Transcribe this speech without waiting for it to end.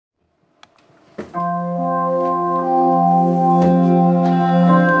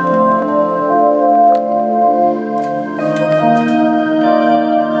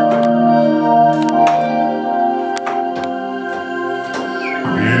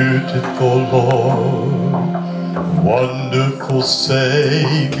beautiful Lord, wonderful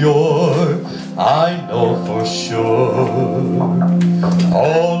Savior, I know for sure.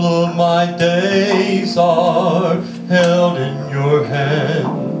 All of my days are held in your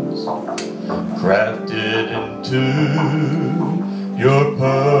hands, crafted into your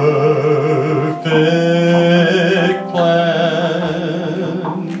perfect plan.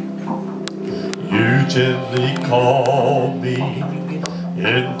 You gently call me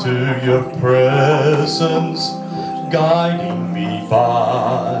into your presence, guiding me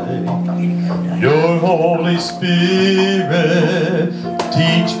by your Holy Spirit.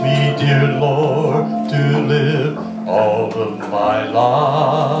 Teach me, dear Lord, to live all of my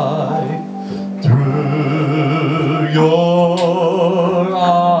life through your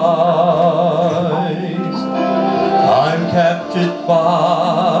eyes. I'm captured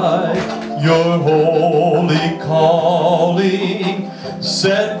by your holy calling.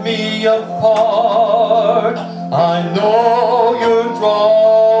 Set me apart. I know you're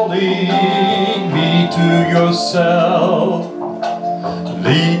drawing me to yourself.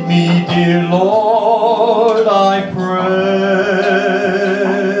 Lead me, dear Lord, I pray.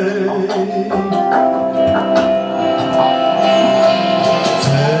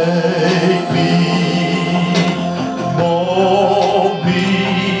 Take me, mold me,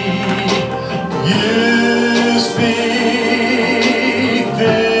 use me,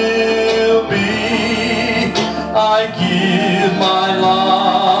 fill me. I give my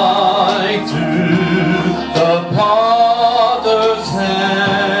life to the Father's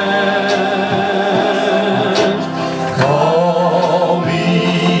hand. Call me,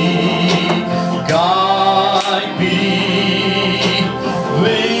 guide me,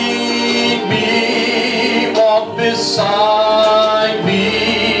 lead me, walk beside me.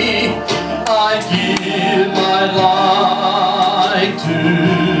 I give my life to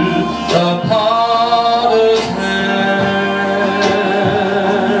the Potter's hand.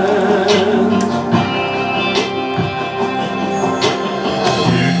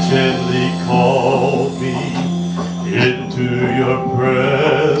 You gently call me into your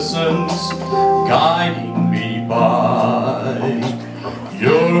presence, guiding me by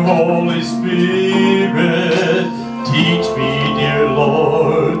your Holy Spirit. Teach me, dear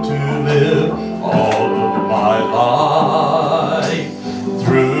Lord, to live all of my life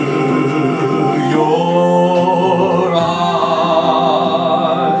through your eyes.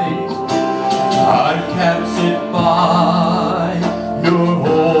 I'm captured by your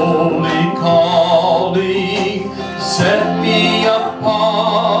holy calling. Set me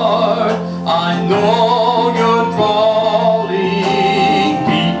apart. I know you're drawing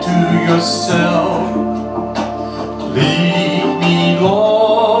me to yourself. Lead me,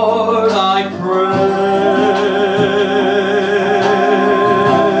 Lord, I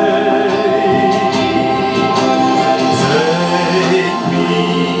take me,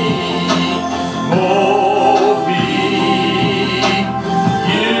 mold me,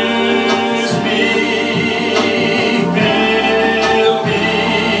 use me, fill me.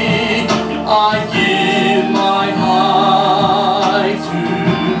 I give my heart to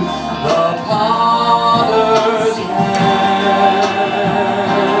the Potter's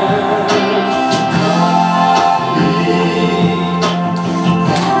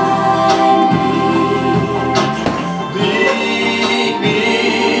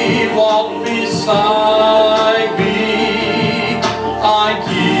beside me. I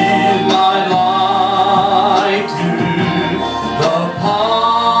give my life to the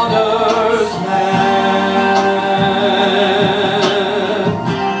Potter's hand.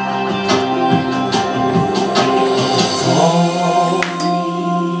 Call me,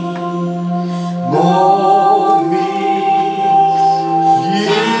 mold me,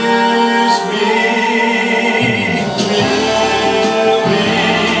 use me, fill me.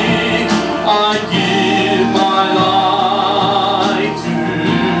 I give my life to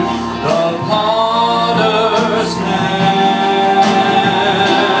the Potter's hand.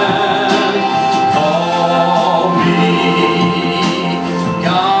 Call me,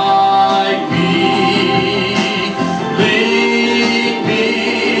 guide me, lead me,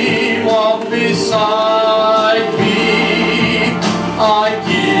 walk beside me. I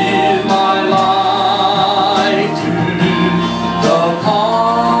give my life to the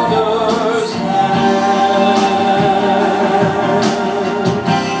Potter's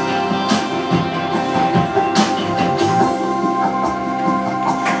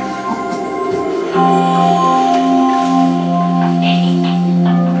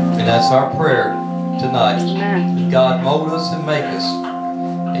And that's our prayer tonight. That God mold us and make us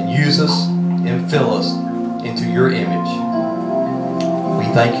and use us and fill us into your image. We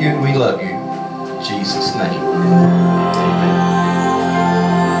thank you and we love you. In Jesus' name. Amen.